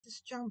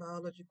is JAMB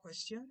biology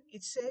question.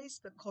 It says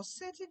the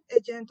causative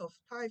agent of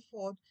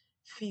typhoid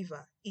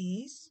fever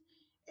is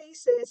A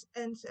says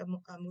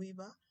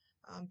amoeba,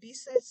 B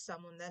says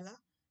salmonella,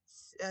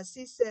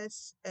 C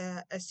says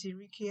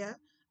Escherichia,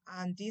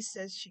 and D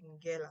says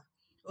Shigella.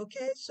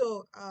 Okay,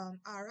 so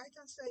our right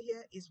answer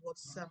here is what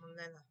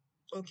salmonella.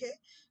 Okay,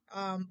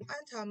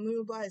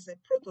 anti-amoeba is a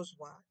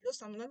protozoa.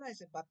 Salmonella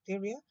is a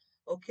bacteria.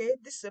 Okay,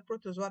 this is a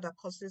protozoa that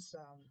causes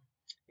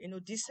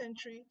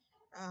dysentery.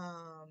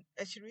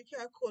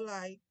 Escherichia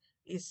coli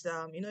is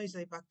is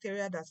a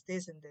bacteria that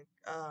stays in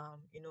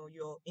the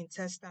your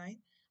intestine,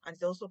 and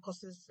it also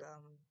causes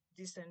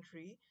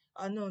dysentery,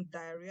 no,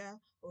 diarrhea.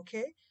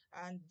 Okay,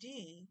 and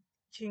D,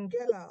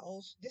 Shigella,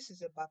 also this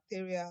is a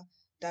bacteria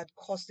that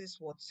causes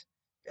what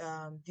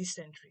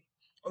dysentery.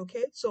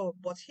 Okay, so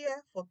but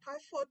here for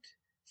typhoid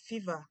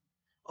fever,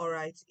 all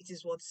right, it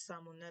is what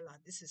salmonella.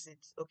 This is it.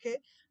 Okay,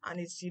 and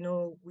it's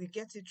we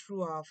get it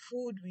through our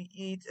food we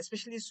eat,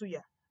 especially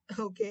suya.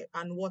 Okay,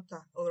 and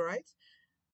water. All right.